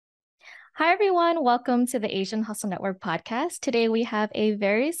Hi, everyone. Welcome to the Asian Hustle Network podcast. Today, we have a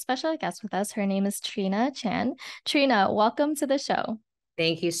very special guest with us. Her name is Trina Chan. Trina, welcome to the show.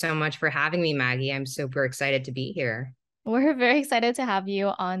 Thank you so much for having me, Maggie. I'm super excited to be here. We're very excited to have you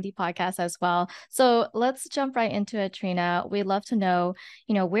on the podcast as well. So let's jump right into it, Trina. We'd love to know,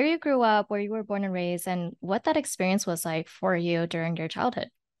 where you grew up, where you were born and raised, and what that experience was like for you during your childhood.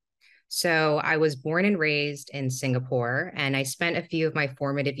 So, I was born and raised in Singapore, and I spent a few of my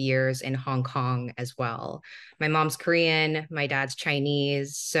formative years in Hong Kong as well. My mom's Korean, my dad's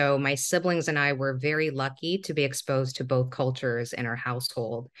Chinese. So, my siblings and I were very lucky to be exposed to both cultures in our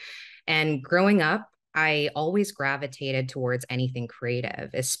household. And growing up, I always gravitated towards anything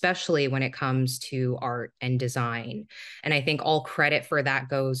creative, especially when it comes to art and design. And I think all credit for that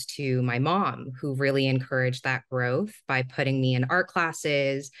goes to my mom, who really encouraged that growth by putting me in art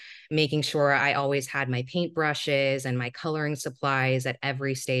classes, making sure I always had my paintbrushes and my coloring supplies at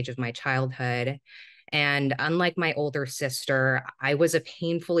every stage of my childhood. And unlike my older sister, I was a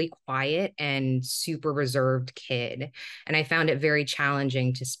painfully quiet and super reserved kid. And I found it very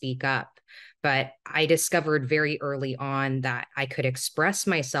challenging to speak up. But I discovered very early on that I could express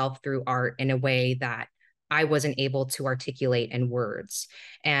myself through art in a way that I wasn't able to articulate in words.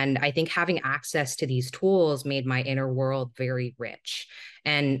 And I think having access to these tools made my inner world very rich.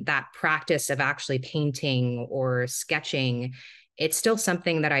 And that practice of actually painting or sketching, it's still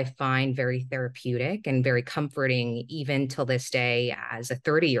something that I find very therapeutic and very comforting, even till this day as a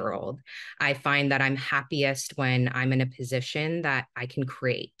 30-year-old. I find that I'm happiest when I'm in a position that I can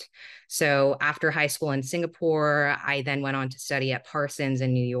create. So after high school in Singapore, I then went on to study at Parsons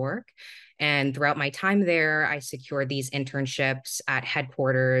in New York. And throughout my time there, I secured these internships at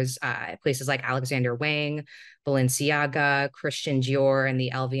headquarters, places like Alexander Wang, Balenciaga, Christian Dior, and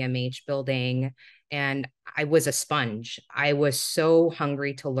the LVMH building. And I was a sponge. I was so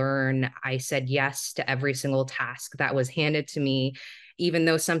hungry to learn. I said yes to every single task that was handed to me, even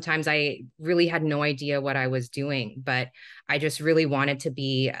though sometimes I really had no idea what I was doing. But I just really wanted to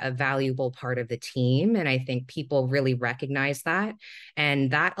be a valuable part of the team. And I think people really recognized that.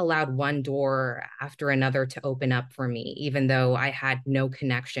 And that allowed one door after another to open up for me, even though I had no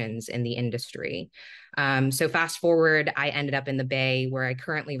connections in the industry. So fast forward, I ended up in the Bay where I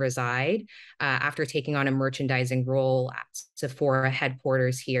currently reside after taking on a merchandising role at Sephora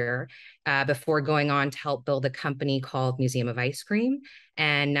headquarters here before going on to help build a company called Museum of Ice Cream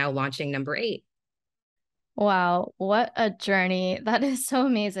and now launching number 8. Wow, what a journey. That is so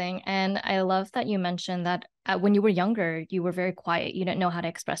amazing. And I love that you mentioned that when you were younger, you were very quiet. You didn't know how to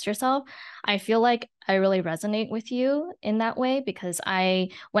express yourself. I feel like I really resonate with you in that way because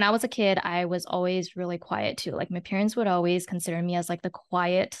when I was a kid, I was always really quiet too. Like my parents would always consider me as like the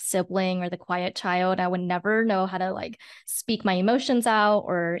quiet sibling or the quiet child. I would never know how to like speak my emotions out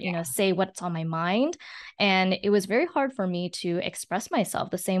or, say what's on my mind. And it was very hard for me to express myself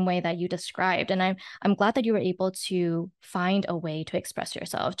the same way that you described. And I'm glad that you were able to find a way to express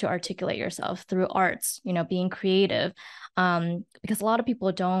yourself, to articulate yourself through arts, being creative. Because a lot of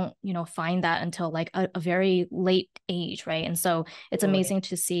people don't, find that until like a very late age, right? And so it's Totally. amazing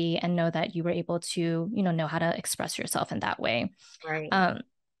to see and know that you were able to, know how to express yourself in that way. Right. Um,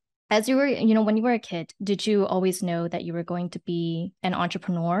 as you were, when you were a kid, did you always know that you were going to be an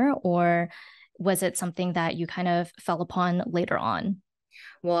entrepreneur, or was it something that you kind of fell upon later on?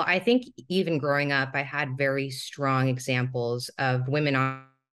 Well, I think even growing up, I had very strong examples of women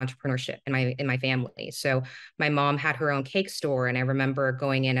entrepreneurship in my family. So my mom had her own cake store, and I remember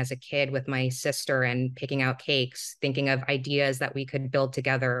going in as a kid with my sister and picking out cakes, thinking of ideas that we could build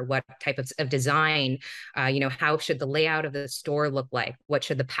together. What type of design, how should the layout of the store look like? What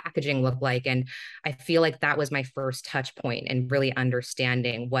should the packaging look like? And I feel like that was my first touch point and really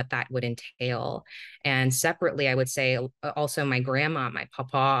understanding what that would entail. And separately, I would say also my grandma, my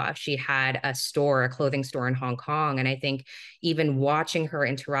papa, she had a clothing store in Hong Kong. And I think even watching her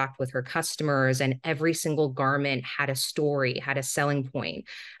interact with her customers and every single garment had a story, had a selling point.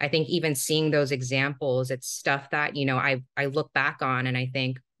 I think even seeing those examples, it's stuff that, I look back on and I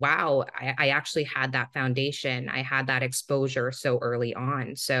think, wow, I actually had that foundation. I had that exposure so early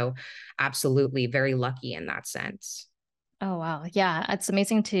on. So absolutely very lucky in that sense. Oh, wow. Yeah, it's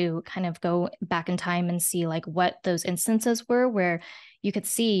amazing to kind of go back in time and see like what those instances were where you could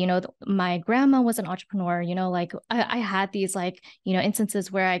see, my grandma was an entrepreneur, like I had these like,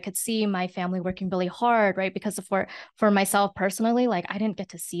 instances where I could see my family working really hard, right? Because for myself personally, like I didn't get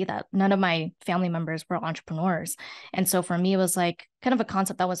to see that. None of my family members were entrepreneurs. And so for me, it was like kind of a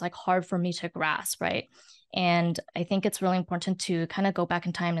concept that was like hard for me to grasp, right? And I think it's really important to kind of go back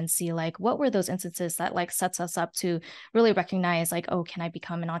in time and see like what were those instances that like sets us up to really recognize like, oh, can I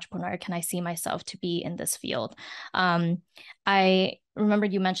become an entrepreneur? Can I see myself to be in this field? I remember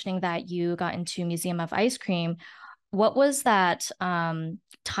you mentioning that you got into Museum of Ice Cream. What was that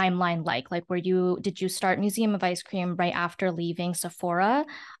timeline like? Like, did you start Museum of Ice Cream right after leaving Sephora?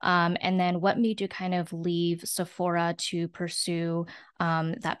 And then what made you kind of leave Sephora to pursue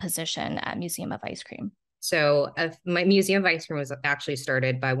that position at Museum of Ice Cream? So my Museum of Ice Cream was actually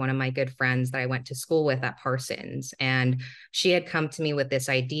started by one of my good friends that I went to school with at Parsons. And she had come to me with this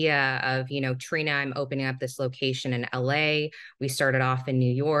idea of, Trina, I'm opening up this location in LA. We started off in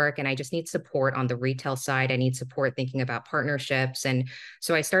New York, and I just need support on the retail side. I need support thinking about partnerships. And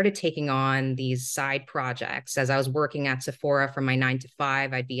so I started taking on these side projects. As I was working at Sephora from my 9 to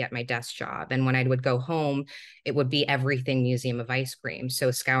 5, I'd be at my desk job. And when I would go home, it would be everything Museum of Ice Cream. So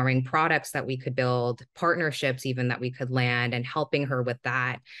scouring products that we could build, partnerships even that we could land, and helping her with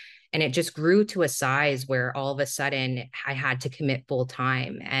that. And it just grew to a size where all of a sudden I had to commit full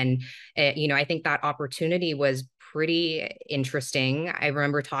time. And, I think that opportunity was pretty interesting. I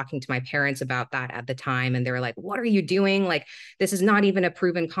remember talking to my parents about that at the time, and they were like, what are you doing? Like, this is not even a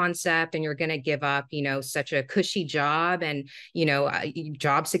proven concept, and you're going to give up, such a cushy job and,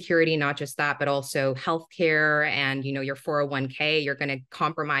 job security, not just that, but also healthcare and, your 401k, you're going to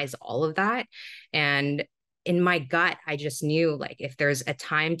compromise all of that. And in my gut, I just knew like if there's a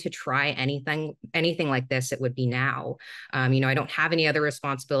time to try anything like this, it would be now. I don't have any other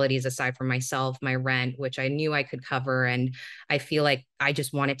responsibilities aside from myself, my rent, which I knew I could cover. And I feel like I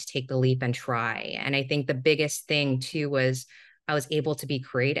just wanted to take the leap and try. And I think the biggest thing too was I was able to be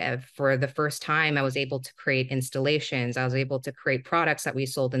creative. For the first time, I was able to create installations. I was able to create products that we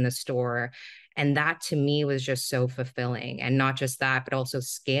sold in the store. And that to me was just so fulfilling. And not just that, but also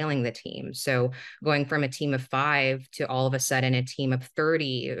scaling the team. So going from a team of 5 to all of a sudden a team of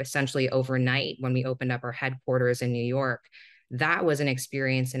 30, essentially overnight when we opened up our headquarters in New York, that was an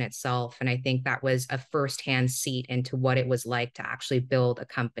experience in itself. And I think that was a firsthand seat into what it was like to actually build a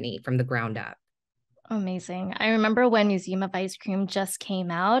company from the ground up. Amazing. I remember when Museum of Ice Cream just came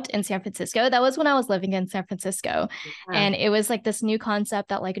out in San Francisco. That was when I was living in San Francisco. Yeah. And it was like this new concept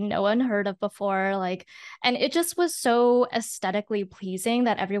that like no one heard of before. Like, and it just was so aesthetically pleasing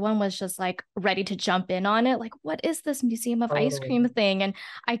that everyone was just like ready to jump in on it. Like, what is this Museum of Ice Totally. Cream thing? And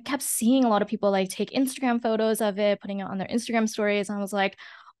I kept seeing a lot of people like take Instagram photos of it, putting it on their Instagram stories. And I was like,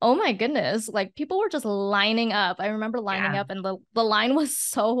 oh my goodness, like people were just lining up. I remember lining Yeah. up and the line was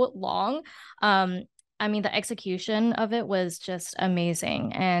so long. Um, I mean, the execution of it was just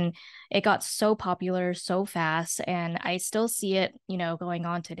amazing. And it got so popular so fast. And I still see it, going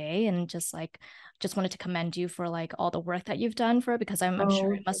on today. And just wanted to commend you for like all the work that you've done for it because I'm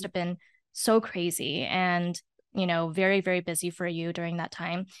sure it Oh, must have been so crazy and, very, very busy for you during that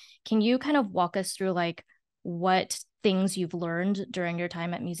time. Can you kind of walk us through like what things you've learned during your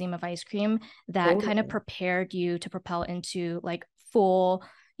time at Museum of Ice Cream that kind of totally. prepared you to propel into like full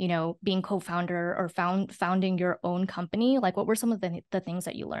being co-founder or founding your own company? Like, what were some of the things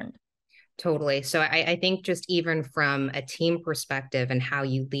that you learned? Totally. So I think just even from a team perspective and how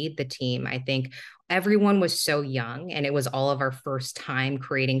you lead the team, I think everyone was so young and it was all of our first time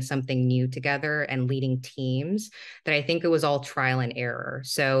creating something new together and leading teams that I think it was all trial and error.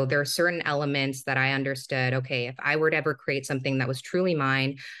 So there are certain elements that I understood, okay, if I were to ever create something that was truly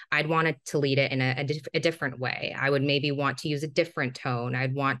mine, I'd want it to lead it in a different way. I would maybe want to use a different tone.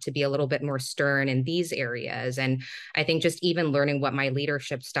 I'd want to be a little bit more stern in these areas. And I think just even learning what my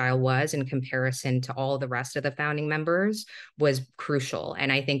leadership style was in comparison to all the rest of the founding members was crucial. And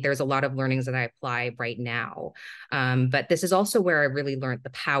I think there's a lot of learnings that I apply right now. But this is also where I really learned the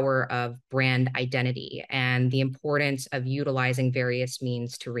power of brand identity and the importance of utilizing various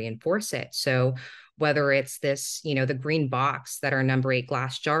means to reinforce it. So whether it's this, the green box that our number 8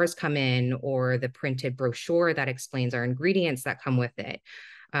 glass jars come in, or the printed brochure that explains our ingredients that come with it,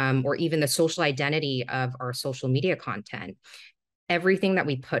 or even the social identity of our social media content, everything that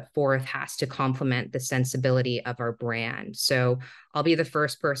we put forth has to complement the sensibility of our brand. So I'll be the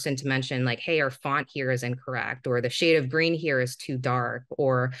first person to mention like, hey, our font here is incorrect, or the shade of green here is too dark,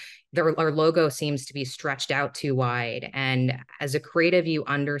 or our logo seems to be stretched out too wide. And as a creative, you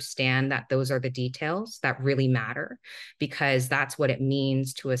understand that those are the details that really matter, because that's what it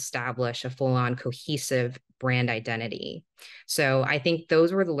means to establish a full-on cohesive brand identity. So I think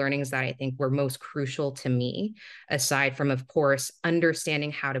those were the learnings that I think were most crucial to me, aside from, of course,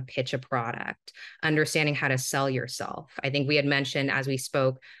 understanding how to pitch a product, understanding how to sell yourself. I think we had mentioned as we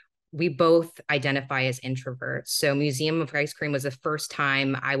spoke, we both identify as introverts. So Museum of Ice Cream was the first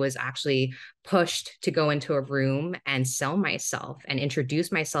time I was actually pushed to go into a room and sell myself and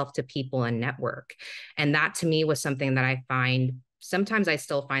introduce myself to people and network. And that to me was something that I find sometimes I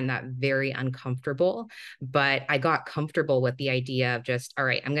still find that very uncomfortable, but I got comfortable with the idea of just, all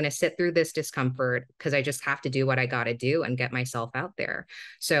right, I'm going to sit through this discomfort because I just have to do what I got to do and get myself out there.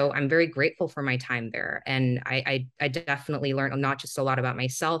 So I'm very grateful for my time there. And I definitely learned not just a lot about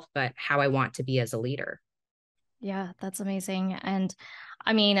myself, but how I want to be as a leader. Yeah, that's amazing. And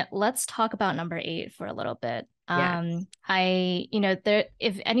I mean, let's talk about number 8 for a little bit. Yeah, There,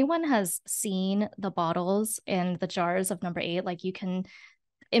 if anyone has seen the bottles and the jars of number 8, like you can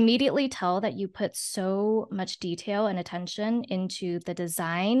immediately tell that you put so much detail and attention into the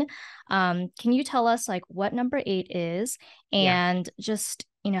design. Can you tell us like what number 8 is yeah. and just,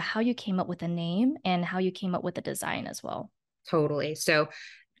 how you came up with the name and how you came up with the design as well? Totally. So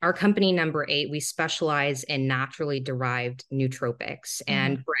our company number 8, we specialize in naturally derived nootropics. Mm-hmm.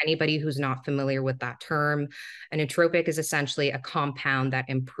 And for anybody who's not familiar with that term, a nootropic is essentially a compound that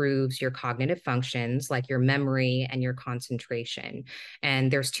improves your cognitive functions, like your memory and your concentration.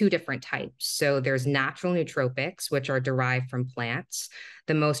 And there's two different types. So there's natural nootropics, which are derived from plants.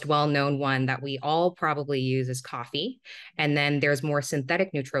 The most well-known one that we all probably use is coffee. And then there's more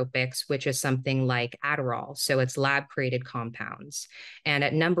synthetic nootropics, which is something like Adderall. So it's lab-created compounds. And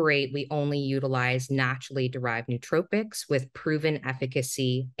at number 8, we only utilize naturally derived nootropics with proven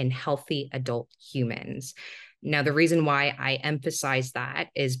efficacy in healthy adult humans. Now, the reason why I emphasize that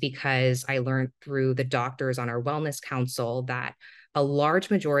is because I learned through the doctors on our wellness council that a large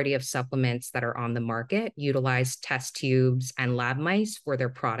majority of supplements that are on the market utilize test tubes and lab mice for their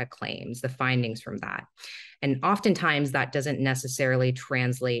product claims, the findings from that. And oftentimes that doesn't necessarily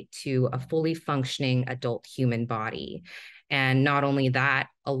translate to a fully functioning adult human body. And not only that,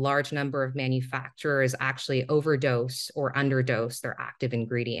 a large number of manufacturers actually overdose or underdose their active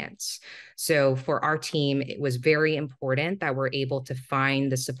ingredients. So for our team, it was very important that we're able to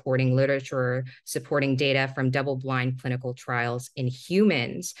find the supporting literature, supporting data from double-blind clinical trials in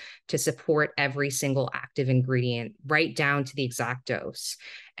humans to support every single active ingredient right down to the exact dose.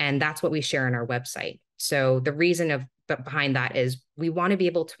 And that's what we share on our website. So the reason of behind that is we want to be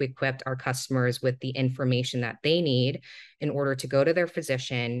able to equip our customers with the information that they need in order to go to their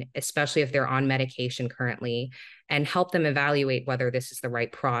physician, especially if they're on medication currently, and help them evaluate whether this is the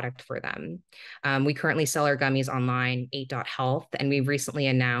right product for them. We currently sell our gummies online, 8.health, and we recently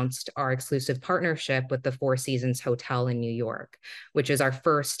announced our exclusive partnership with the Four Seasons Hotel in New York, which is our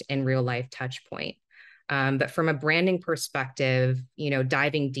first in real life touch point. But from a branding perspective,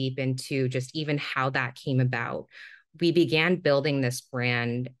 diving deep into just even how that came about, we began building this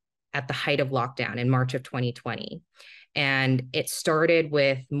brand at the height of lockdown in March of 2020. And it started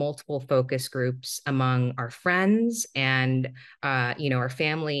with multiple focus groups among our friends and, our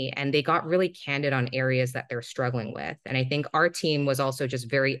family. And they got really candid on areas that they're struggling with. And I think our team was also just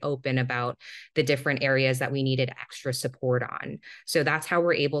very open about the different areas that we needed extra support on. So that's how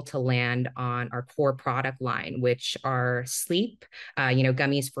we're able to land on our core product line, which are sleep,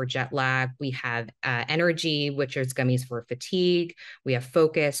 gummies for jet lag. We have energy, which is gummies for fatigue. We have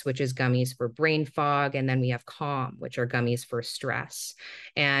focus, which is gummies for brain fog. And then we have calm, which are gummies for stress.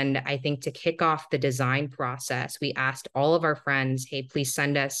 And I think to kick off the design process, we asked all of our friends, hey, please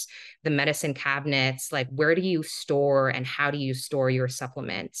send us the medicine cabinets. Like, where do you store and how do you store your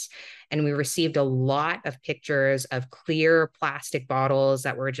supplements? And we received a lot of pictures of clear plastic bottles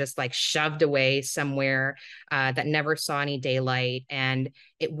that were just like shoved away somewhere that never saw any daylight. And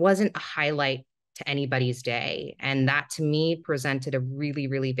it wasn't a highlight to anybody's day. And that to me presented a really,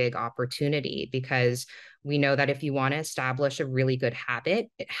 really big opportunity because we know that if you want to establish a really good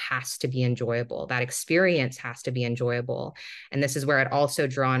habit, it has to be enjoyable. That experience has to be enjoyable. And this is where I'd also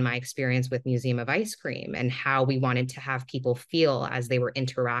draw on my experience with Museum of Ice Cream and how we wanted to have people feel as they were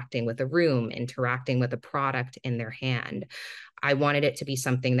interacting with a room, interacting with a product in their hand. I wanted it to be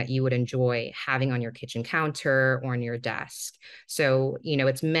something that you would enjoy having on your kitchen counter or on your desk. So,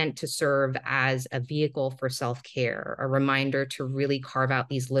 it's meant to serve as a vehicle for self-care, a reminder to really carve out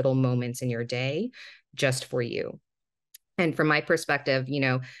these little moments in your day just for you. And from my perspective,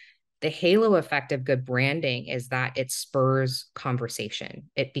 the halo effect of good branding is that it spurs conversation.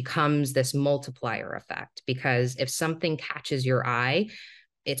 It becomes this multiplier effect because if something catches your eye,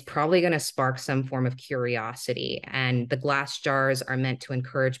 it's probably going to spark some form of curiosity. And the glass jars are meant to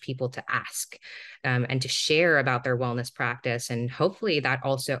encourage people to ask and to share about their wellness practice. And hopefully that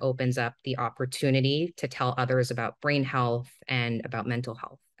also opens up the opportunity to tell others about brain health and about mental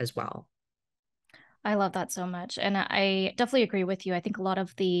health as well. I love that so much. And I definitely agree with you. I think a lot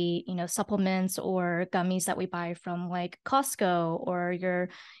of the, supplements or gummies that we buy from like Costco or your,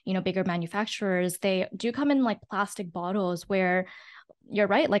 bigger manufacturers, they do come in like plastic bottles where you're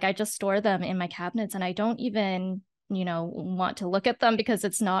right. Like I just store them in my cabinets and I don't even, want to look at them because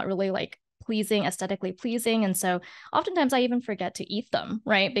it's not really like pleasing, aesthetically pleasing. And so oftentimes I even forget to eat them,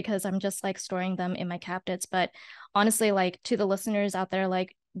 right? Because I'm just like storing them in my cabinets. But honestly, like to the listeners out there,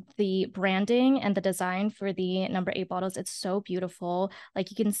 like the branding and the design for the number 8 bottles, it's so beautiful.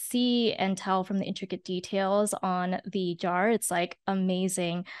 Like you can see and tell from the intricate details on the jar. It's like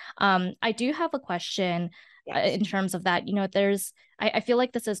amazing. I do have a question Yes. in terms of that. I feel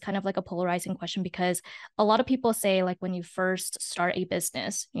like this is kind of like a polarizing question because a lot of people say like when you first start a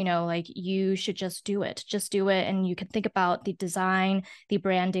business, like you should just do it. And you can think about the design, the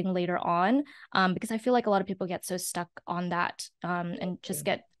branding later on. Because I feel like a lot of people get so stuck on that and just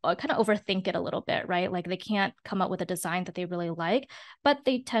get kind of overthink it a little bit, right? Like they can't come up with a design that they really like, but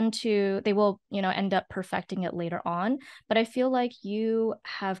they will, end up perfecting it later on. But I feel like you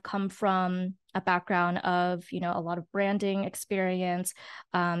have come from a background of, a lot of branding experience.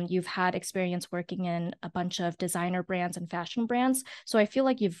 You've had experience working in a bunch of designer brands and fashion brands. So I feel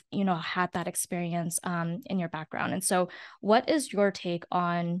like you've, had that experience in your background. And so what is your take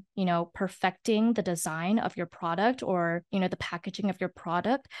on, perfecting the design of your product or, the packaging of your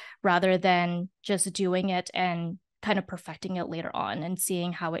product rather than just doing it and kind of perfecting it later on and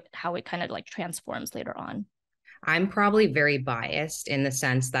seeing how it kind of like transforms later on? I'm probably very biased in the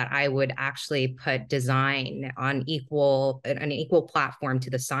sense that I would actually put design on an equal platform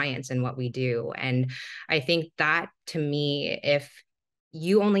to the science and what we do. And I think that to me, if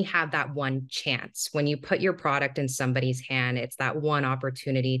you only have that one chance when you put your product in somebody's hand, it's that one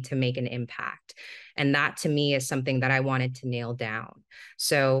opportunity to make an impact. And that to me is something that I wanted to nail down.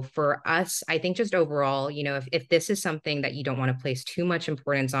 So for us, I think just overall, if this is something that you don't want to place too much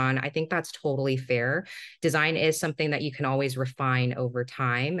importance on, I think that's totally fair. Design is something that you can always refine over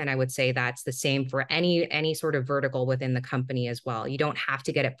time. And I would say that's the same for any sort of vertical within the company as well. You don't have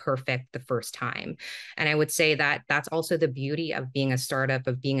to get it perfect the first time. And I would say that that's also the beauty of being a startup,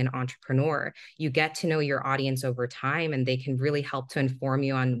 of being an entrepreneur. You get to know your audience over time, and they can really help to inform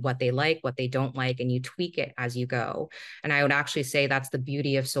you on what they like, what they don't like, and you tweak it as you go. And I would actually say that's the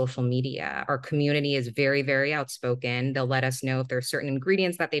beauty of social media. Our community is very, very outspoken. They'll let us know if there's certain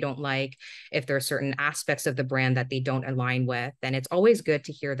ingredients that they don't like, if there are certain aspects of the brand that they don't align with. And it's always good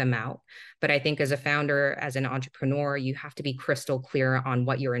to hear them out. But I think as a founder, as an entrepreneur, you have to be crystal clear on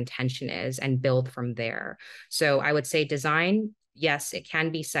what your intention is and build from there. So I would say design, yes, it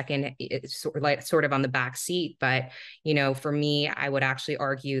can be second, it's sort of on the back seat. But, for me, I would actually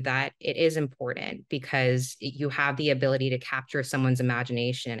argue that it is important because you have the ability to capture someone's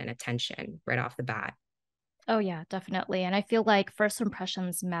imagination and attention right off the bat. Oh yeah, definitely. And I feel like first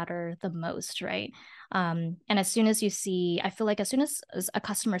impressions matter the most, right? And as soon as I feel like as soon as a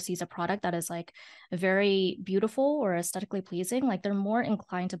customer sees a product that is like very beautiful or aesthetically pleasing, like they're more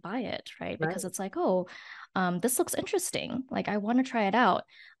inclined to buy it, right? Because Right. it's like, oh, this looks interesting. Like I want to try it out.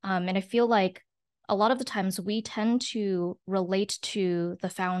 And I feel like a lot of the times we tend to relate to the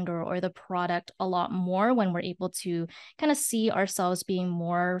founder or the product a lot more when we're able to kind of see ourselves being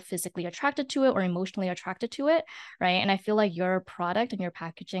more physically attracted to it or emotionally attracted to it, right? And I feel like your product and your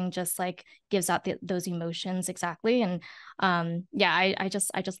packaging just like gives out those emotions exactly. And yeah, I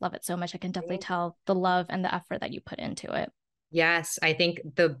just love it so much. I can definitely tell the love and the effort that you put into it. Yes, I think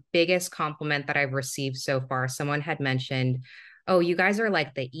the biggest compliment that I've received so far, someone had mentioned, "Oh, you guys are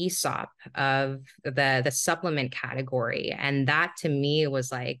like the Aesop of the supplement category." And that to me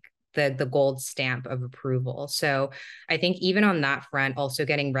was like the gold stamp of approval. So I think even on that front, also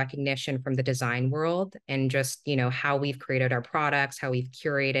getting recognition from the design world and just, how we've created our products, how we've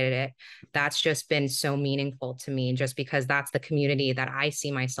curated it, that's just been so meaningful to me, just because that's the community that I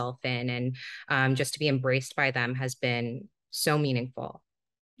see myself in. And just to be embraced by them has been so meaningful.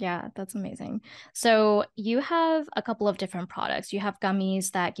 Yeah, that's amazing. So you have a couple of different products. You have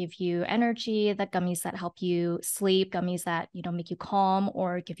gummies that give you energy, the gummies that help you sleep, gummies that, make you calm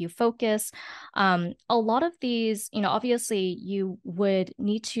or give you focus. A lot of these, obviously you would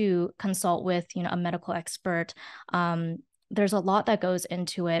need to consult with, a medical expert. There's a lot that goes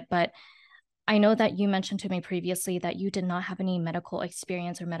into it, but I know that you mentioned to me previously that you did not have any medical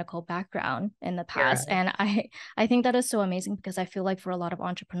experience or medical background in the past. Zero. And I think that is so amazing because I feel like for a lot of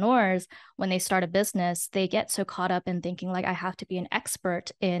entrepreneurs, when they start a business, they get so caught up in thinking like I have to be an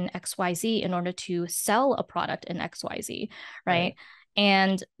expert in XYZ in order to sell a product in XYZ, Right. right?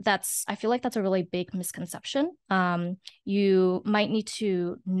 And I feel like that's a really big misconception. You might need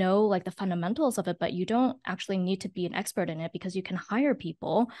to know like the fundamentals of it, but you don't actually need to be an expert in it because you can hire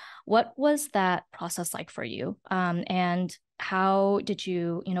people. What was that process like for you? And how did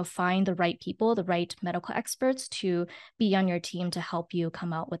you, find the right people, the right medical experts to be on your team to help you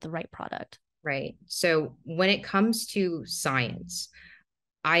come out with the right product? Right. So when it comes to science,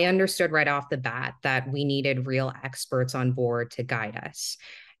 I understood right off the bat that we needed real experts on board to guide us.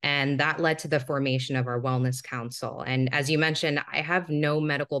 And that led to the formation of our Wellness Council. And as you mentioned, I have no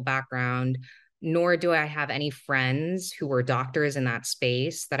medical background, nor do I have any friends who were doctors in that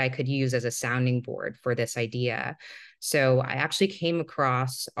space that I could use as a sounding board for this idea. So I actually came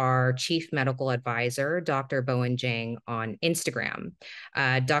across our chief medical advisor, Dr. Bowen Jang, on Instagram.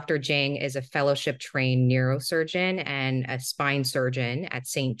 Dr. Jang is a fellowship trained neurosurgeon and a spine surgeon at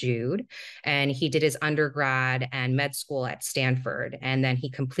St. Jude. And he did his undergrad and med school at Stanford. And then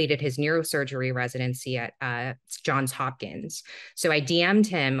he completed his neurosurgery residency at Johns Hopkins. So I DM'd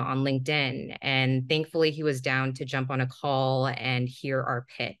him on LinkedIn, and thankfully he was down to jump on a call and hear our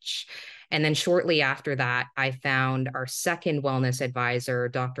pitch. And then shortly after that, I found our second wellness advisor,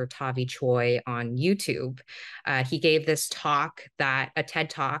 Dr. Tavi Choi, on YouTube. He gave this talk, a TED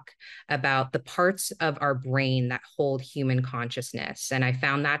talk, about the parts of our brain that hold human consciousness. And I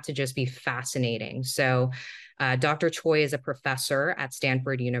found that to just be fascinating. So Dr. Choi is a professor at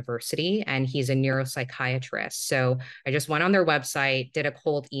Stanford University, and he's a neuropsychiatrist. So I just went on their website, did a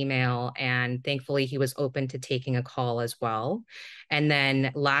cold email, and thankfully he was open to taking a call as well. And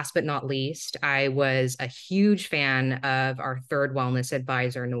then last but not least, I was a huge fan of our third wellness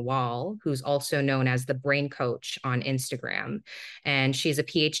advisor, Nawal, who's also known as the Brain Coach on Instagram. And she's a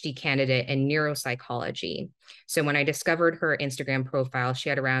PhD candidate in neuropsychology. So when I discovered her Instagram profile, she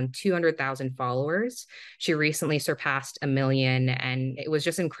had around 200,000 followers. She recently surpassed 1 million, and it was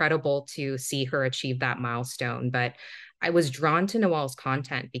just incredible to see her achieve that milestone. But I was drawn to Nawal's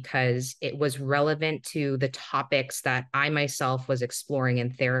content because it was relevant to the topics that I myself was exploring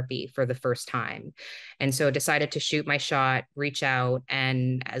in therapy for the first time. And so I decided to shoot my shot, reach out,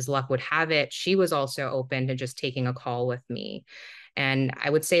 and as luck would have it, she was also open to just taking a call with me. And I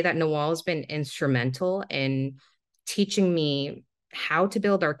would say that Nawal has been instrumental in teaching me how to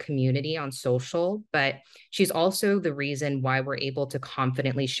build our community on social, but she's also the reason why we're able to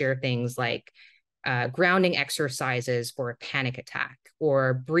confidently share things like grounding exercises for a panic attack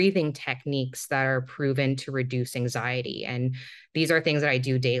or breathing techniques that are proven to reduce anxiety. And these are things that I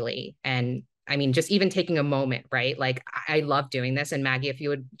do daily. And I mean, just even taking a moment, right? Like I love doing this. And Maggie, if you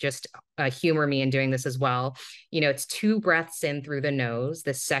would just humor me in doing this as well, it's 2 breaths in through the nose.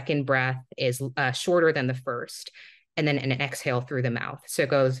 The second breath is shorter than the first, and then an exhale through the mouth. So it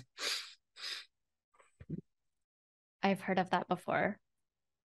goes. I've heard of that before.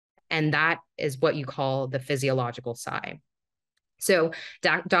 And that is what you call the physiological sigh. So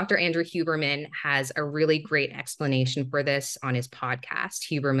Dr. Andrew Huberman has a really great explanation for this on his podcast,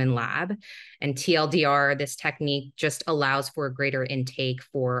 Huberman Lab. And TLDR, this technique just allows for a greater intake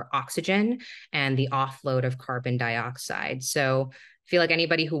for oxygen and the offload of carbon dioxide. So I feel like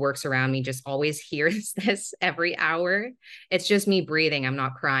anybody who works around me just always hears this every hour. It's just me breathing. I'm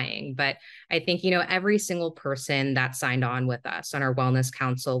not crying. But I think, every single person that signed on with us on our Wellness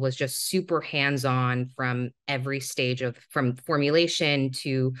Council was just super hands-on from every stage from formulation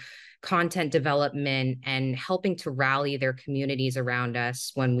to content development and helping to rally their communities around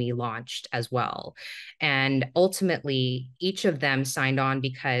us when we launched as well. And ultimately, each of them signed on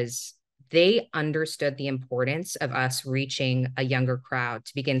because they understood the importance of us reaching a younger crowd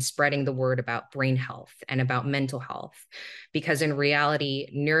to begin spreading the word about brain health and about mental health. Because in reality,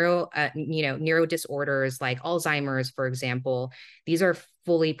 neuro disorders like Alzheimer's, for example, these are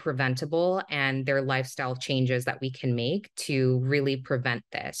fully preventable, and there are lifestyle changes that we can make to really prevent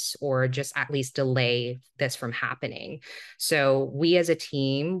this or just at least delay this from happening. So we as a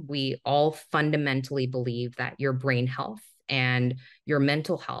team, we all fundamentally believe that your brain health and your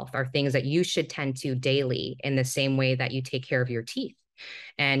mental health are things that you should tend to daily in the same way that you take care of your teeth.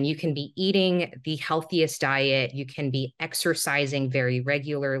 And you can be eating the healthiest diet, you can be exercising very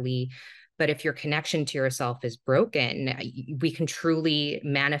regularly, but if your connection to yourself is broken, we can truly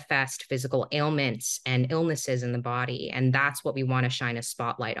manifest physical ailments and illnesses in the body. And that's what we want to shine a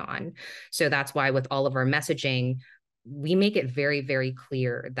spotlight on. So that's why with all of our messaging, we make it very, very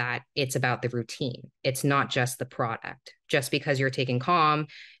clear that it's about the routine. It's not just the product. Just because you're taking calm,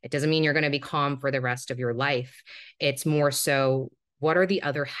 it doesn't mean you're going to be calm for the rest of your life. It's more so, what are the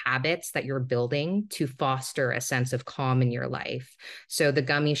other habits that you're building to foster a sense of calm in your life? So the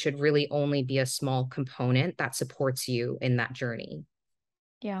gummy should really only be a small component that supports you in that journey.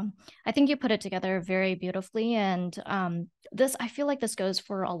 Yeah, I think you put it together very beautifully. And I feel like this goes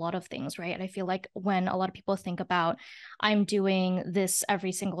for a lot of things, right? I feel like when a lot of people think about, I'm doing this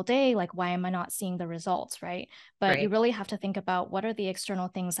every single day, like, why am I not seeing the results, right? But you Right. really have to think about what are the external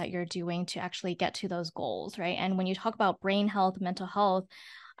things that you're doing to actually get to those goals, right? And when you talk about brain health, mental health,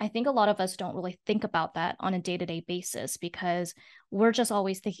 I think a lot of us don't really think about that on a day-to-day basis because we're just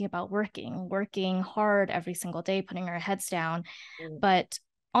always thinking about working hard every single day, putting our heads down. Mm. But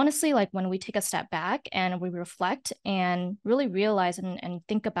honestly, like when we take a step back and we reflect and really realize and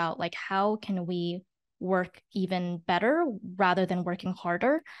think about like how can we work even better rather than working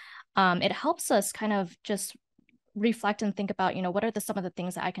harder, it helps us kind of just reflect and think about, what are some of the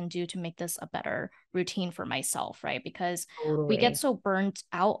things that I can do to make this a better routine for myself, right? Because we get Totally. so burnt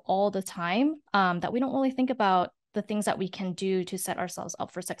out all the time, that we don't really think about the things that we can do to set ourselves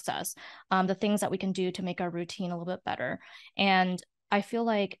up for success, the things that we can do to make our routine a little bit better. And I feel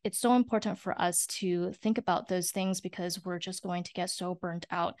like it's so important for us to think about those things because we're just going to get so burnt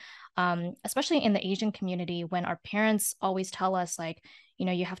out, especially in the Asian community when our parents always tell us, like,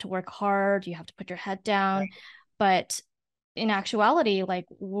 you have to work hard, you have to put your head down. Right. But in actuality, like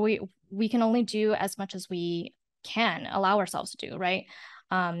we can only do as much as we can allow ourselves to do, right?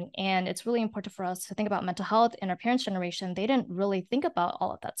 And it's really important for us to think about mental health. In our parents' generation, they didn't really think about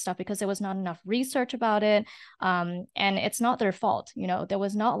all of that stuff because there was not enough research about it. And it's not their fault. There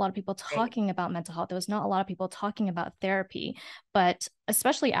was not a lot of people Right. talking about mental health. There was not a lot of people talking about therapy. But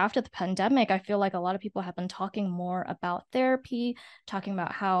especially after the pandemic, I feel like a lot of people have been talking more about therapy, talking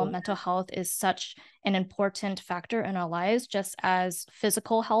about how mental health is such an important factor in our lives, just as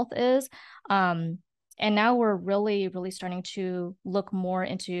physical health is. And now we're really, really starting to look more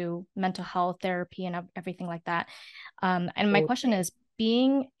into mental health therapy and everything like that. And my question Totally. is,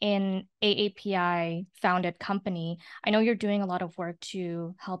 being in AAPI founded company, I know you're doing a lot of work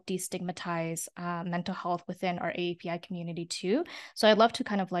to help destigmatize mental health within our AAPI community too. So I'd love to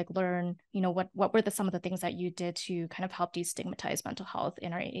kind of like learn, what were some of the things that you did to kind of help destigmatize mental health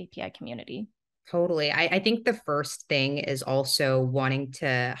in our AAPI community? Totally. I think the first thing is also wanting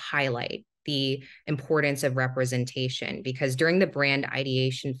to highlight the importance of representation because during the brand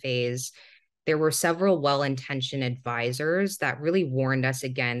ideation phase, there were several well-intentioned advisors that really warned us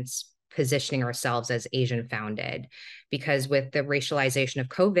against positioning ourselves as Asian founded because with the racialization of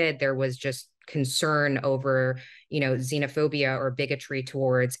COVID, there was just concern over, xenophobia or bigotry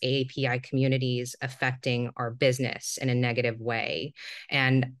towards AAPI communities affecting our business in a negative way.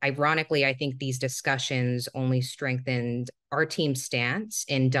 And ironically, I think these discussions only strengthened our team's stance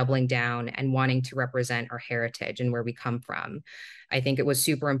in doubling down and wanting to represent our heritage and where we come from. I think it was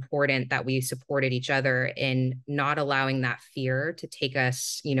super important that we supported each other in not allowing that fear to take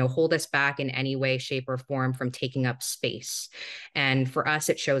us, hold us back in any way, shape, or form from taking up space. And for us,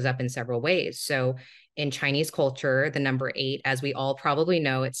 it shows up in several ways. So in Chinese culture, the number eight, as we all probably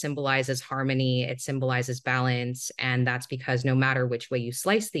know, it symbolizes harmony, it symbolizes balance. And that's because no matter which way you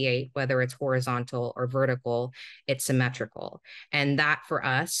slice the eight, whether it's horizontal or vertical, it's symmetrical. And that for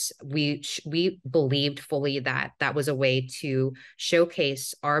us, we believed fully that that was a way to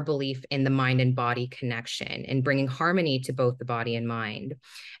showcase our belief in the mind and body connection and bringing harmony to both the body and mind.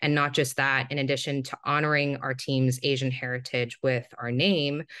 And not just that, in addition to honoring our team's Asian heritage with our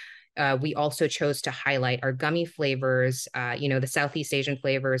name, we also chose to highlight our gummy flavors, the Southeast Asian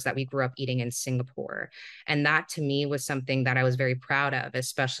flavors that we grew up eating in Singapore. And that to me was something that I was very proud of,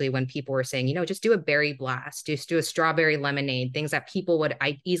 especially when people were saying, just do a berry blast, just do a strawberry lemonade, things that people would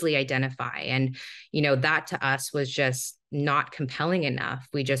easily identify. And, that to us was just not compelling enough.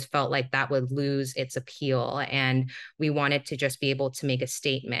 We just felt like that would lose its appeal. And we wanted to just be able to make a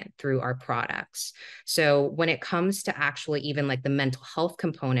statement through our products. So when it comes to actually even like the mental health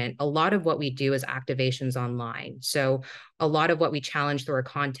component, a lot of what we do is activations online. So a lot of what we challenge through our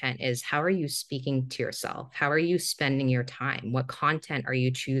content is how are you speaking to yourself? How are you spending your time? What content are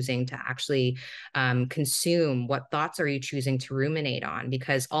you choosing to actually consume? What thoughts are you choosing to ruminate on?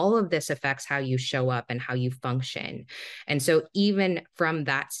 Because all of this affects how you show up and how you function. And so even from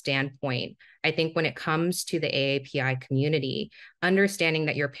that standpoint, I think when it comes to the AAPI community, understanding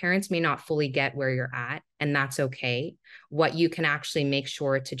that your parents may not fully get where you're at, and that's okay. What you can actually make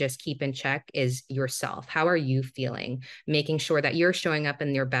sure to just keep in check is yourself. How are you feeling? Making sure that you're showing up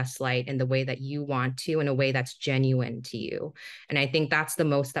in your best light in the way that you want to, in a way that's genuine to you. And I think that's the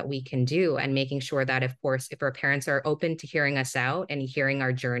most that we can do. And making sure that, of course, if our parents are open to hearing us out and hearing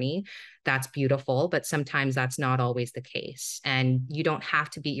our journey, that's beautiful, but sometimes that's not always the case. And you don't have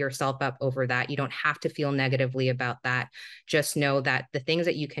to beat yourself up over that. You don't have to feel negatively about that. Just know that the things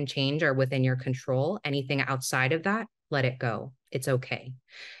that you can change are within your control. Anything outside of that, let it go. It's okay.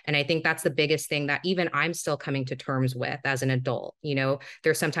 And I think that's the biggest thing that even I'm still coming to terms with as an adult.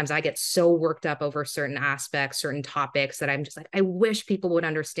 There's sometimes I get so worked up over certain aspects, certain topics that I'm just like, I wish people would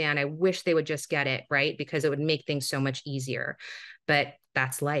understand. I wish they would just get it, right? Because it would make things so much easier. But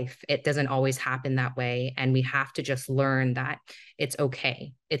that's life. It doesn't always happen that way. And we have to just learn that it's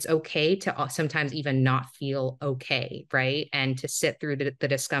okay. It's okay to sometimes even not feel okay, right? And to sit through the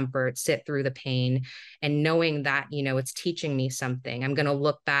discomfort, sit through the pain, and knowing that, it's teaching me something. I'm going to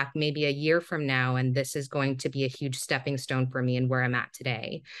look back maybe a year from now, and this is going to be a huge stepping stone for me and where I'm at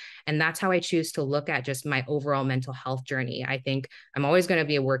today. And that's how I choose to look at just my overall mental health journey. I think I'm always going to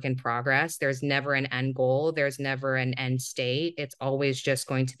be a work in progress. There's never an end goal. There's never an end state. It's always just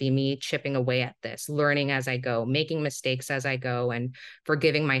going to be me chipping away at this, learning as I go, making mistakes as I go, and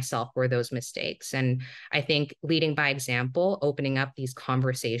forgiving myself for those mistakes. And I think leading by example, opening up these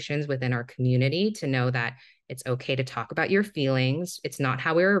conversations within our community to know that it's okay to talk about your feelings. It's not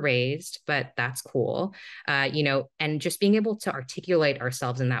how we were raised, but that's cool. And just being able to articulate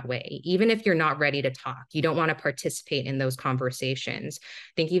ourselves in that way, even if you're not ready to talk, you don't want to participate in those conversations.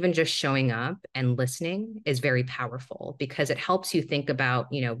 I think even just showing up and listening is very powerful because it helps you think about,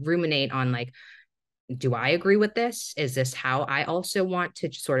 ruminate on like, do I agree with this? Is this how I also want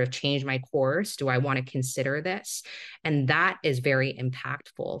to sort of change my course? Do I want to consider this? And that is very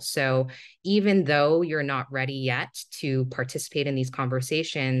impactful. So even though you're not ready yet to participate in these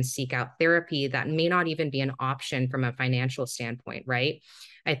conversations, seek out therapy, that may not even be an option from a financial standpoint, right?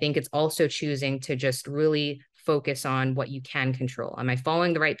 I think it's also choosing to just really focus on what you can control. Am I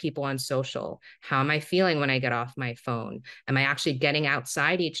following the right people on social? How am I feeling when I get off my phone? Am I actually getting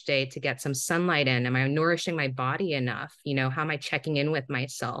outside each day to get some sunlight in? Am I nourishing my body enough? How am I checking in with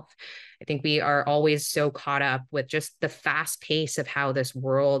myself? I think we are always so caught up with just the fast pace of how this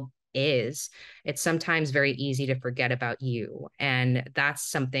world is. It's sometimes very easy to forget about you. And that's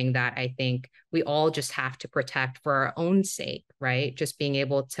something that I think we all just have to protect for our own sake, right? Just being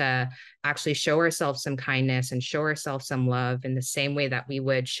able to actually show ourselves some kindness and show ourselves some love in the same way that we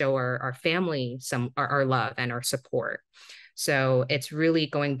would show our family our love and our support. So it's really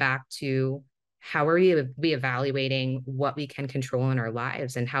going back to how are we evaluating what we can control in our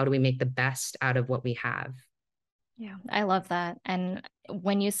lives and how do we make the best out of what we have? Yeah, I love that. And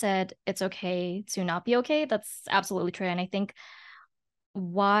when you said it's okay to not be okay, that's absolutely true. And I think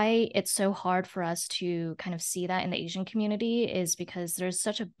why it's so hard for us to kind of see that in the Asian community is because there's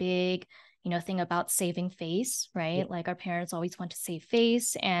such a big, thing about saving face, Yeah, right? Like our parents always want to save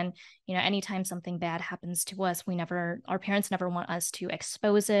face. And, anytime something bad happens to us, our parents never want us to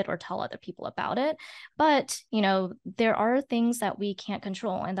expose it or tell other people about it. But, there are things that we can't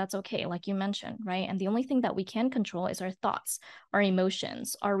control, and that's okay, like you mentioned, right? And the only thing that we can control is our thoughts, our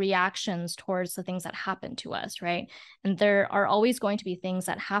emotions, our reactions towards the things that happen to us, right? And there are always going to be things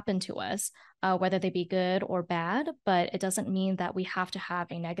that happen to us, whether they be good or bad, but it doesn't mean that we have to have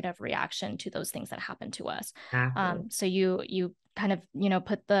a negative reaction to those things that happen to us. exactly. So you kind of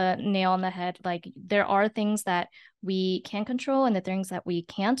put the nail on the head. Like there are things that we can control and the things that we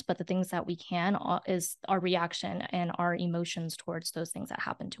can't, but the things that we can is our reaction and our emotions towards those things that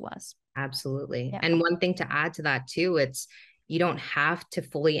happen to us. Absolutely. Yeah, And one thing to add to that too, it's you don't have to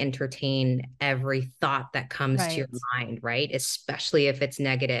fully entertain every thought that comes to your right. mind, right? Especially if it's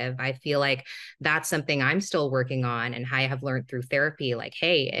negative. I feel like that's something I'm still working on and I have learned through therapy. Like,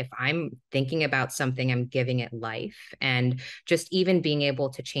 hey, if I'm thinking about something, I'm giving it life. And just even being able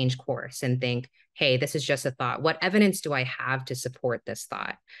to change course and think, hey, this is just a thought. What evidence do I have to support this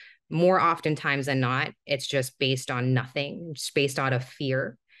thought? More oftentimes than not, it's just based on nothing, just based out of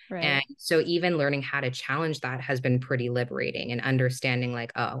fear. And Right. so even learning how to challenge that has been pretty liberating and understanding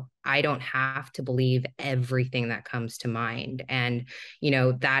like, oh, I don't have to believe everything that comes to mind. And,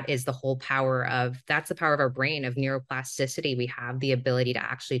 that is the whole that's the power of our brain of neuroplasticity. We have the ability to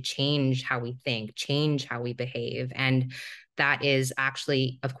actually change how we think, change how we behave. And that is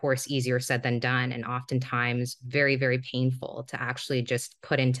actually, of course, easier said than done. And oftentimes very, very painful to actually just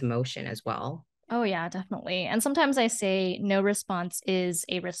put into motion as well. Oh, yeah, definitely. And sometimes I say no response is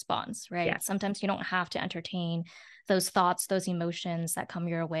a response, Yeah. right? Sometimes you don't have to entertain those thoughts, those emotions that come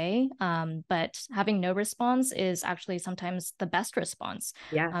your way. But having no response is actually sometimes the best response,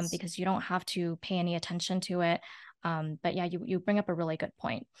 Yes. because you don't have to pay any attention to it. But yeah, you bring up a really good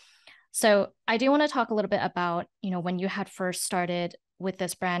point. So I do want to talk a little bit about, when you had first started with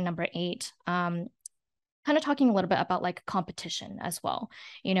this brand number eight. Kind of talking a little bit about like competition as well.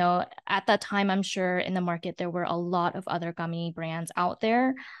 At that time, I'm sure in the market, there were a lot of other gummy brands out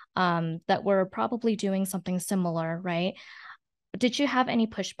there that were probably doing something similar, right? did you have any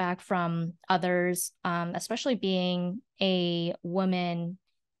pushback from others, especially being a woman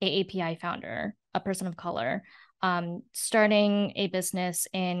AAPI founder, a person of color, starting a business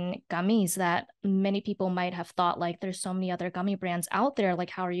in gummies that many people might have thought like there's so many other gummy brands out there, like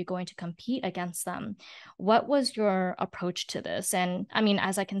how are you going to compete against them? What was your approach to this? And I mean,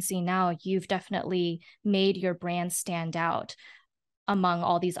 as I can see now, you've definitely made your brand stand out among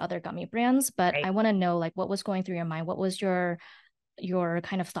all these other gummy brands, but Right. I want to know like what was going through your mind? What was your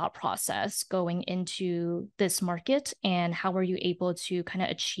kind of thought process going into this market, and how were you able to kind of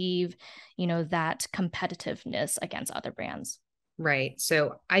achieve, that competitiveness against other brands? Right.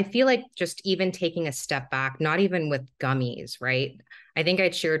 So I feel like just even taking a step back, not even with gummies, right? I think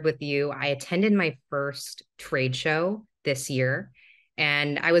I'd shared with you, I attended my first trade show this year,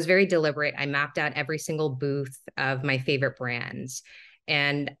 and I was very deliberate. I mapped out every single booth of my favorite brands.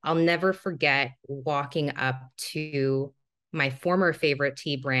 And I'll never forget walking up to my former favorite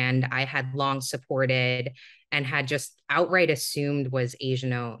tea brand I had long supported and had just outright assumed was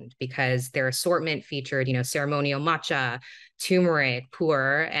Asian owned because their assortment featured, ceremonial matcha, turmeric,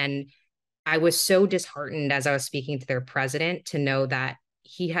 pu'er. And I was so disheartened as I was speaking to their president to know that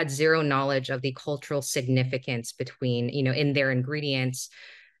he had zero knowledge of the cultural significance between, in their ingredients,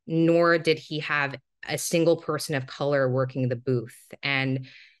 nor did he have a single person of color working the booth. And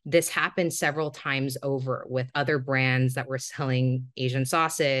this happened several times over with other brands that were selling Asian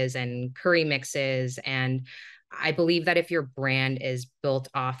sauces and curry mixes. And I believe that if your brand is built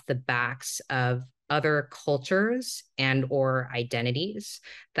off the backs of other cultures and or identities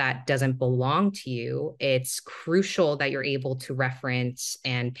that doesn't belong to you, it's crucial that you're able to reference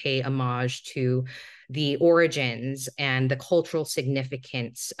and pay homage to the origins and the cultural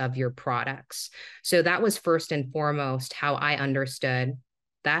significance of your products. So that was first and foremost how I understood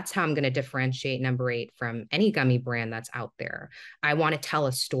that's how I'm going to differentiate number 8 from any gummy brand that's out there. I want to tell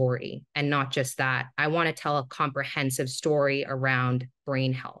a story, and not just that. I want to tell a comprehensive story around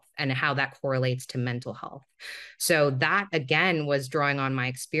brain health and how that correlates to mental health. So that again was drawing on my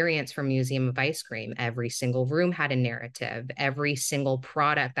experience from Museum of Ice Cream. Every single room had a narrative. Every single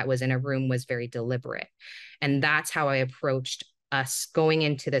product that was in a room was very deliberate. And that's how I approached us going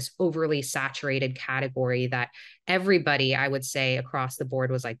into this overly saturated category that everybody, I would say, across the board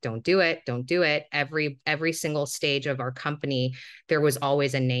was like, don't do it, don't do it. Every single stage of our company, there was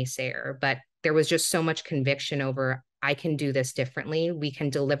always a naysayer, but there was just so much conviction over, I can do this differently. We can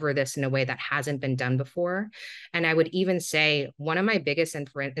deliver this in a way that hasn't been done before. And I would even say one of my biggest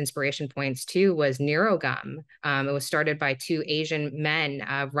inspiration points too was NeuroGum. It was started by two Asian men,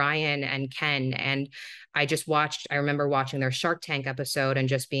 Ryan and Ken. And I remember watching their Shark Tank episode and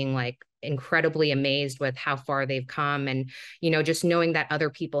just being like, incredibly amazed with how far they've come, and just knowing that other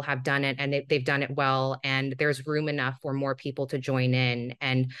people have done it and they've done it well, and there's room enough for more people to join in.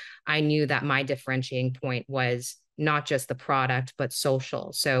 And I knew that my differentiating point was not just the product but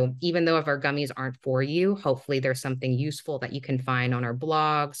social. So even though if our gummies aren't for you, hopefully there's something useful that you can find on our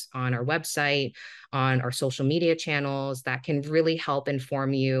blogs, on our website, on our social media channels that can really help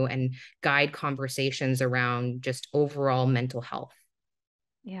inform you and guide conversations around just overall mental health.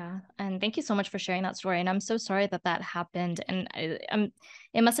 Yeah, and thank you so much for sharing that story. And I'm so sorry that that happened. And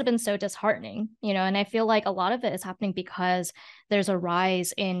it must have been so disheartening, And I feel like a lot of it is happening because there's a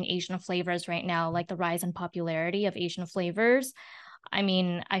rise in Asian flavors right now, like the rise in popularity of Asian flavors. I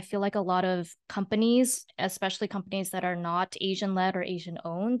mean, I feel like a lot of companies, especially companies that are not Asian led or Asian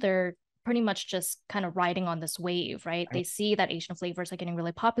owned, they're pretty much just kind of riding on this wave, right? They see that Asian flavors are getting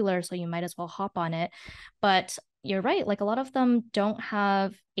really popular, so you might as well hop on it. But you're right, like a lot of them don't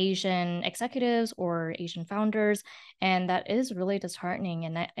have Asian executives or Asian founders, and that is really disheartening.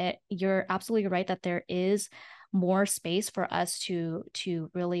 And you're absolutely right that there is more space for us to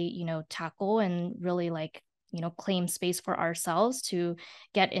really, tackle and really like claim space for ourselves to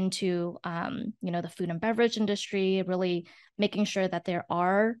get into the food and beverage industry, really making sure that there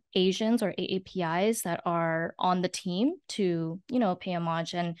are Asians or AAPIs that are on the team to pay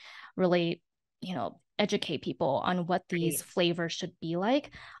homage and really educate people on what these Right. flavors should be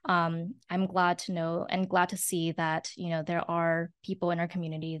like. I'm glad to know and glad to see that there are people in our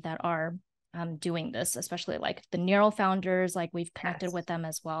community that are doing this, especially like the Neural founders, like we've connected Yes. with them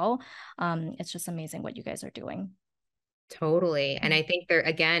as well. It's just amazing what you guys are doing. Totally. And Mm. I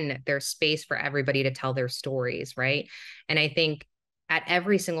think there's space for everybody to tell their stories, right? And I think at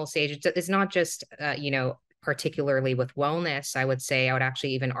every single stage, it's not just, particularly with wellness. I would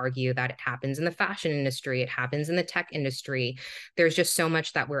actually even argue that it happens in the fashion industry, it happens in the tech industry. There's just so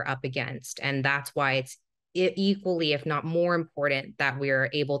much that we're up against. And that's why it's equally, if not more important, that we're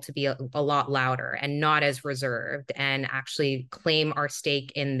able to be a lot louder and not as reserved and actually claim our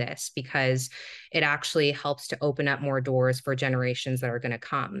stake in this, because it actually helps to open up more doors for generations that are going to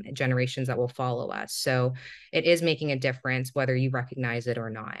come, generations that will follow us. So it is making a difference whether you recognize it or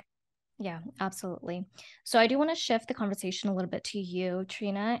not. Yeah, absolutely. So I do want to shift the conversation a little bit to you,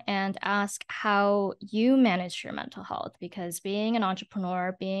 Trina, and ask how you manage your mental health, because being an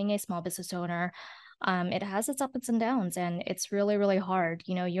entrepreneur, being a small business owner, it has its ups and downs, and it's really, really hard.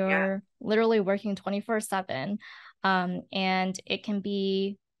 You know, Yeah. you're literally working 24/7, and it can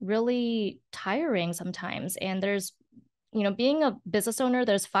be really tiring sometimes. And there's, being a business owner,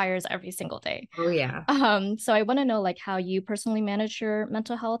 there's fires every single day. Oh, yeah. So I want to know like how you personally manage your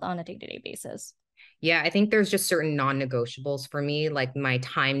mental health on a day-to-day basis. Yeah, I think there's just certain non-negotiables for me. Like my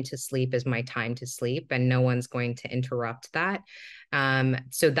time to sleep is my time to sleep, and no one's going to interrupt that.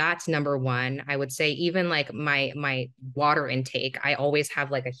 So that's number one. I would say even like my water intake, I always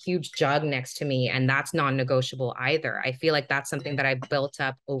have like a huge jug next to me, and that's non-negotiable either. I feel like that's something that I built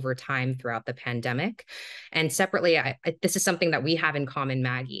up over time throughout the pandemic. And separately, this is something that we have in common,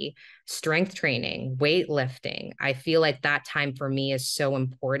 Maggie: strength training, weightlifting. I feel like that time for me is so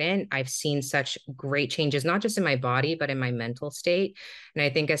important. I've seen such great changes, not just in my body, but in my mental state. And I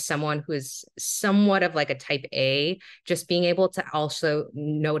think as someone who is somewhat of like a type A, just being able to also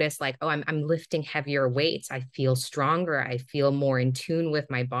notice like, oh, I'm lifting heavier weights. I feel stronger. I feel more in tune with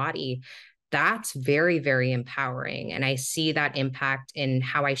my body. That's very, very empowering. And I see that impact in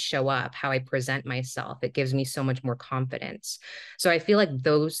how I show up, how I present myself. It gives me so much more confidence. So I feel like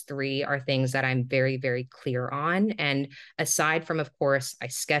those three are things that I'm very, very clear on. And aside from, of course, I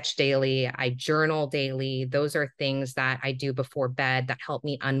sketch daily, I journal daily. Those are things that I do before bed that help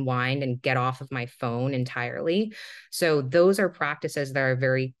me unwind and get off of my phone entirely. So those are practices that are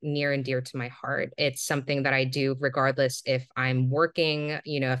very near and dear to my heart. It's something that I do regardless if I'm working,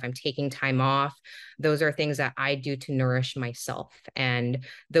 if I'm taking time off. Those are things that I do to nourish myself. And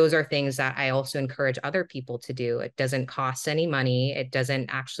those are things that I also encourage other people to do. It doesn't cost any money. It doesn't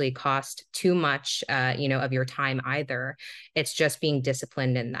actually cost too much, of your time either. It's just being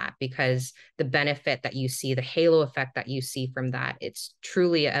disciplined in that, because the benefit that you see, the halo effect that you see from that, it's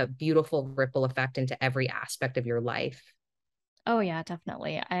truly a beautiful ripple effect into every aspect of your life. Oh yeah,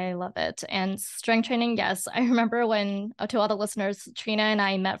 definitely. I love it. And strength training, yes. I remember when, to all the listeners, Trina and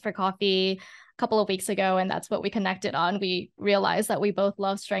I met for coffee a couple of weeks ago, and that's what we connected on. We realized that we both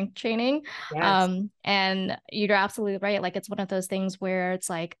love strength training. Yes. And you're absolutely right. Like it's one of those things where it's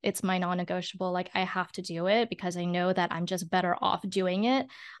like it's my non-negotiable. Like I have to do it because I know that I'm just better off doing it.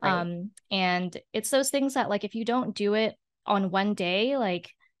 Right. And it's those things that like if you don't do it on one day,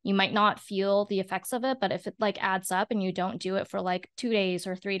 like you might not feel the effects of it, but if it like adds up and you don't do it for like 2 days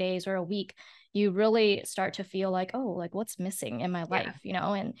or 3 days or a week, you really start to feel like, oh, like what's missing in my Yeah. life,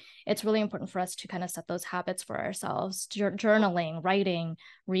 And it's really important for us to kind of set those habits for ourselves. Journaling, writing,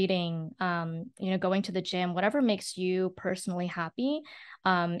 reading, going to the gym, whatever makes you personally happy,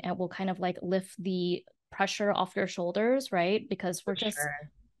 and will kind of like lift the pressure off your shoulders, right? Because we're For just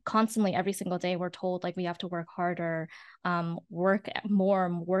sure. constantly every single day we're told like we have to work harder, work more,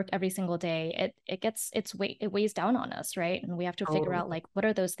 work every single day. It weighs down on us, right? And we have to figure out Totally. like what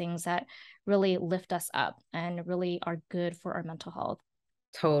are those things that really lift us up and really are good for our mental health.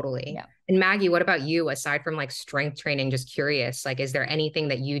 Totally. Yeah. And Maggie, what about you? Aside from like strength training, just curious, like, is there anything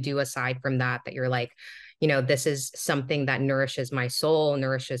that you do aside from that that you're like, this is something that nourishes my soul,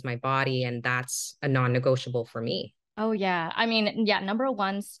 nourishes my body, and that's a non-negotiable for me? Oh yeah. I mean, yeah, number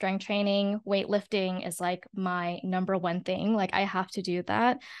one, strength training, weightlifting is like my number one thing. Like I have to do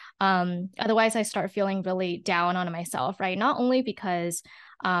that. Otherwise I start feeling really down on myself, right? Not only because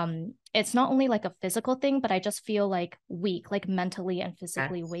it's not only like a physical thing, but I just feel like weak, like mentally and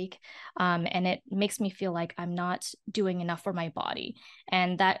physically Yes, weak. And it makes me feel like I'm not doing enough for my body.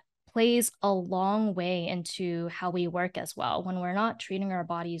 And that plays a long way into how we work as well. When we're not treating our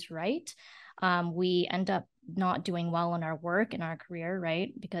bodies right, we end up not doing well in our work in our career,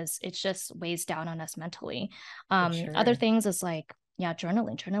 right? Because it just weighs down on us mentally. for Other sure. things is like, yeah,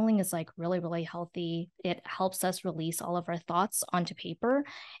 journaling is like really, really healthy. It helps us release all of our thoughts onto paper.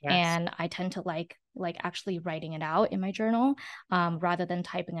 Yes. And I tend to like actually writing it out in my journal, rather than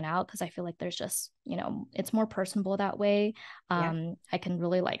typing it out, because I feel like there's just, it's more personable that way. Yeah. I can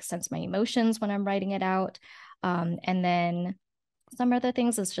really like sense my emotions when I'm writing it out. And then some other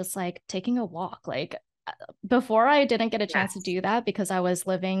things is just like taking a walk. Like before I didn't get a chance to Yes. do that because I was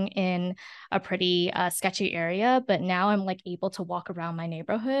living in a pretty sketchy area, but now I'm like able to walk around my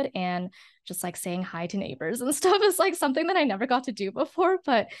neighborhood and just like saying hi to neighbors and stuff is like something that I never got to do before,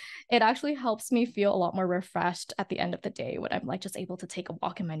 but it actually helps me feel a lot more refreshed at the end of the day when I'm like just able to take a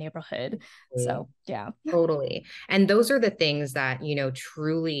walk in my neighborhood. So, yeah. Totally. And those are the things that,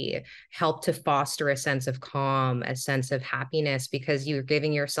 truly help to foster a sense of calm, a sense of happiness, because you're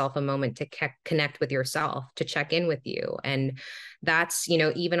giving yourself a moment to connect with yourself, to check in with you. And that's,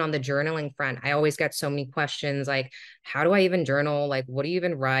 even on the journaling front, I always get so many questions like, how do I even journal? Like, what do you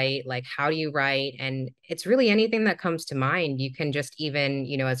even write? Like, how do you write? And it's really anything that comes to mind. You can just even,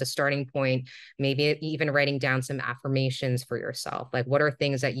 as a starting point, maybe even writing down some affirmations for yourself. Like, what are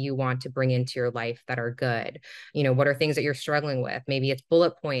things that you want to bring into your life that are good? What are things that you're struggling with? Maybe it's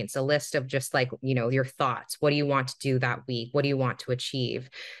bullet points, a list of just like, your thoughts. What do you want to do that week? What do you want to achieve?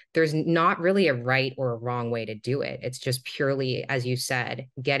 There's not really a right or a wrong way to do it. It's just purely, as you said,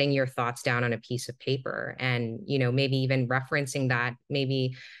 getting your thoughts down on a piece of paper and, maybe even referencing that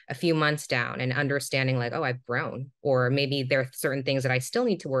maybe a few months down and understanding like, oh, I've grown, or maybe there are certain things that I still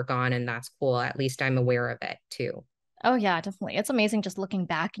need to work on, and that's cool. At least I'm aware of it too. Oh yeah, definitely. It's amazing just looking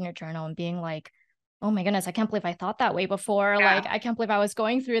back in your journal and being like, oh my goodness, I can't believe I thought that way before. Yeah. Like, I can't believe I was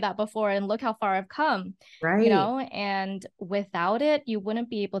going through that before and look how far I've come, Right. And without it, you wouldn't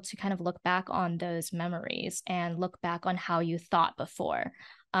be able to kind of look back on those memories and look back on how you thought before.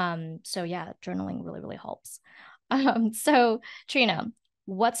 So yeah, journaling really, really helps. So Trina,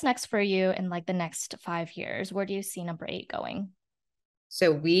 what's next for you in like the next 5 years? Where do you see number 8 going? So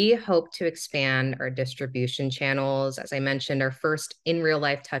we hope to expand our distribution channels. As I mentioned, our first in real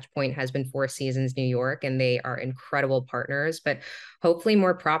life touch point has been Four Seasons New York, and they are incredible partners, but hopefully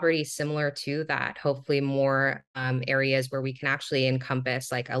more properties similar to that, hopefully more areas where we can actually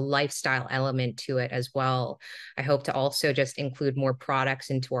encompass like a lifestyle element to it as well. I hope to also just include more products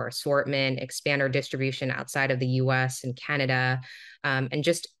into our assortment, expand our distribution outside of the US and Canada, and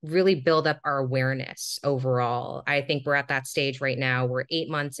just really build up our awareness overall. I think we're at that stage right now. We're 8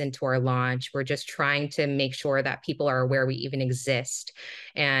 months into our launch. We're just trying to make sure that people are aware we even exist.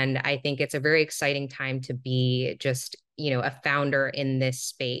 And I think it's a very exciting time to be just a founder in this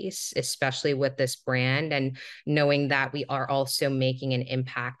space, especially with this brand, and knowing that we are also making an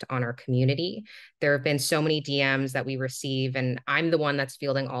impact on our community. There have been so many DMs that we receive, and I'm the one that's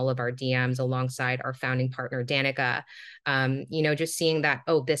fielding all of our DMs alongside our founding partner, Danica. Just seeing that,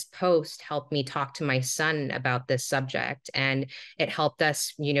 oh, this post helped me talk to my son about this subject. And it helped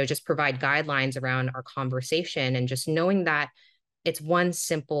us, just provide guidelines around our conversation, and just knowing that it's one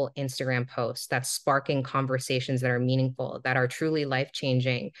simple Instagram post that's sparking conversations that are meaningful, that are truly life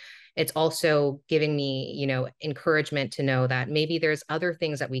changing. It's also giving me, encouragement to know that maybe there's other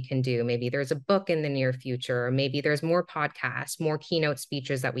things that we can do. Maybe there's a book in the near future, or maybe there's more podcasts, more keynote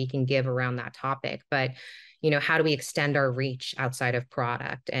speeches that we can give around that topic. But, how do we extend our reach outside of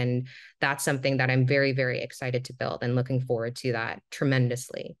product? And that's something that I'm very, very excited to build and looking forward to that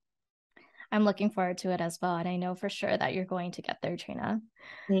tremendously. I'm looking forward to it as well. And I know for sure that you're going to get there, Trina.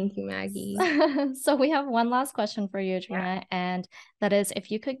 Thank you, Maggie. So we have one last question for you, Yeah. Trina, and that is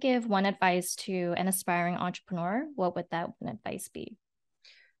if you could give one advice to an aspiring entrepreneur, what would that one advice be?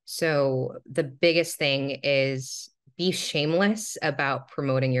 So the biggest thing is be shameless about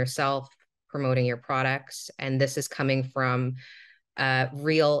promoting yourself, promoting your products. And this is coming from a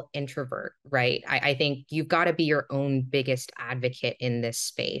real introvert, right? I think you've got to be your own biggest advocate in this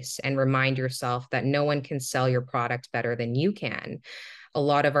space and remind yourself that no one can sell your product better than you can. A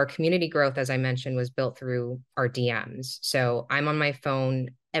lot of our community growth, as I mentioned, was built through our DMs. So I'm on my phone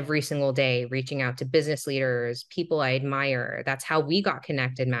every single day, reaching out to business leaders, people I admire. That's how we got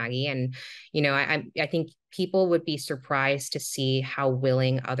connected, Maggie. And, I think people would be surprised to see how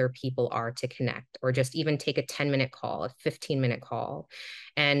willing other people are to connect, or just even take a 10-minute call, a 15-minute call.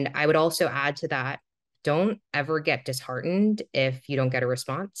 And I would also add to that, don't ever get disheartened if you don't get a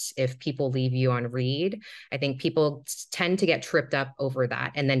response, if people leave you on read. I think people tend to get tripped up over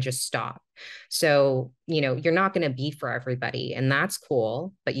that and then just stop. So, you're not going to be for everybody, and that's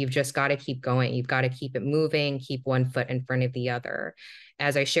cool, but you've just got to keep going. You've got to keep it moving, keep one foot in front of the other.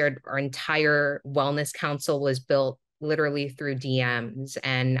 As I shared, our entire wellness council was built literally through DMs.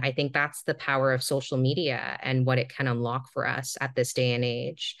 And I think that's the power of social media and what it can unlock for us at this day and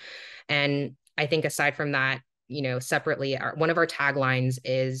age. And I think aside from that, separately, one of our taglines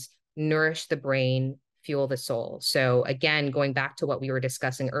is nourish the brain, fuel the soul. So again, going back to what we were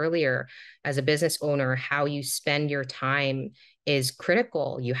discussing earlier, as a business owner, how you spend your time is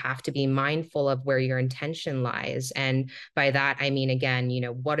critical. You have to be mindful of where your intention lies. And by that, I mean, again,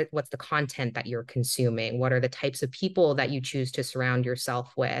 what's the content that you're consuming? What are the types of people that you choose to surround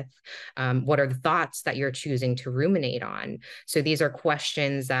yourself with? What are the thoughts that you're choosing to ruminate on? So these are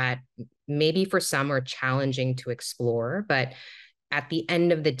questions that maybe for some are challenging to explore, but at the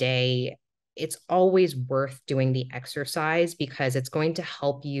end of the day, it's always worth doing the exercise because it's going to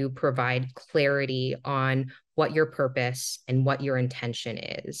help you provide clarity on what your purpose and what your intention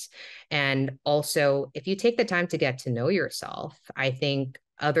is. And also, if you take the time to get to know yourself, I think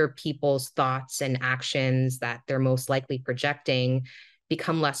other people's thoughts and actions that they're most likely projecting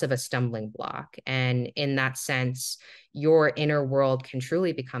become less of a stumbling block. And in that sense, your inner world can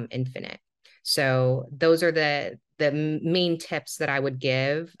truly become infinite. So those are the main tips that I would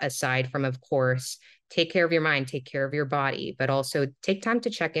give, aside from, of course, take care of your mind, take care of your body, but also take time to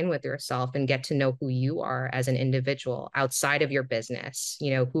check in with yourself and get to know who you are as an individual outside of your business.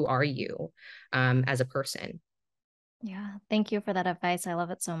 Who are you as a person? Yeah, thank you for that advice. I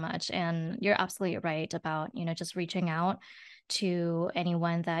love it so much. And you're absolutely right about, just reaching out to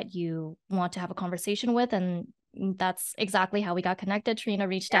anyone that you want to have a conversation with. And that's exactly how we got connected. Trina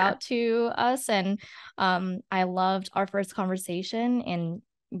reached Yeah, out to us, and I loved our first conversation. And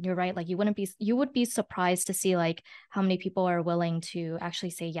you're right, like you would be surprised to see like how many people are willing to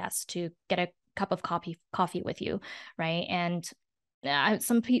actually say yes to get a cup of coffee with you, right? And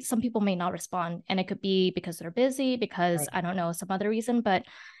some people may not respond, and it could be because they're busy, because right. I don't know, some other reason, but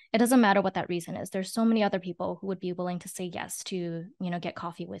it doesn't matter what that reason is. There's so many other people who would be willing to say yes to, get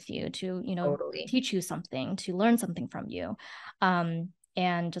coffee with you, to, Totally. teach you something, to learn something from you.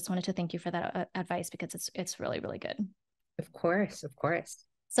 And just wanted to thank you for that advice, because it's really, really good. Of course, of course.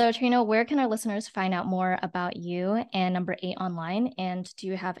 So Trina, where can our listeners find out more about you and Number 8 online? And do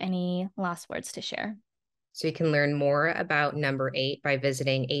you have any last words to share? So you can learn more about Number 8 by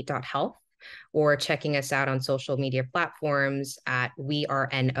visiting 8.health or checking us out on social media platforms at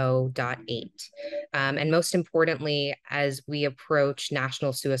weareno.8. And most importantly, as we approach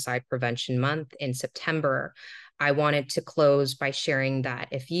National Suicide Prevention Month in September, I wanted to close by sharing that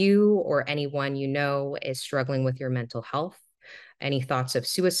if you or anyone you know is struggling with your mental health, any thoughts of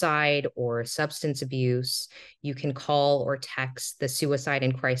suicide or substance abuse, you can call or text the Suicide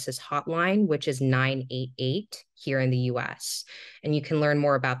and Crisis Hotline, which is 988 here in the US. And you can learn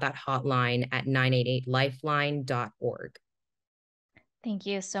more about that hotline at 988lifeline.org. Thank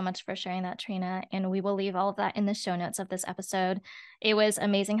you so much for sharing that, Trina. And we will leave all of that in the show notes of this episode. It was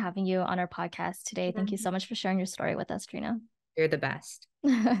amazing having you on our podcast today. Thank you so much for sharing your story with us, Trina. You're the best.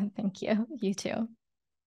 Thank you. You too.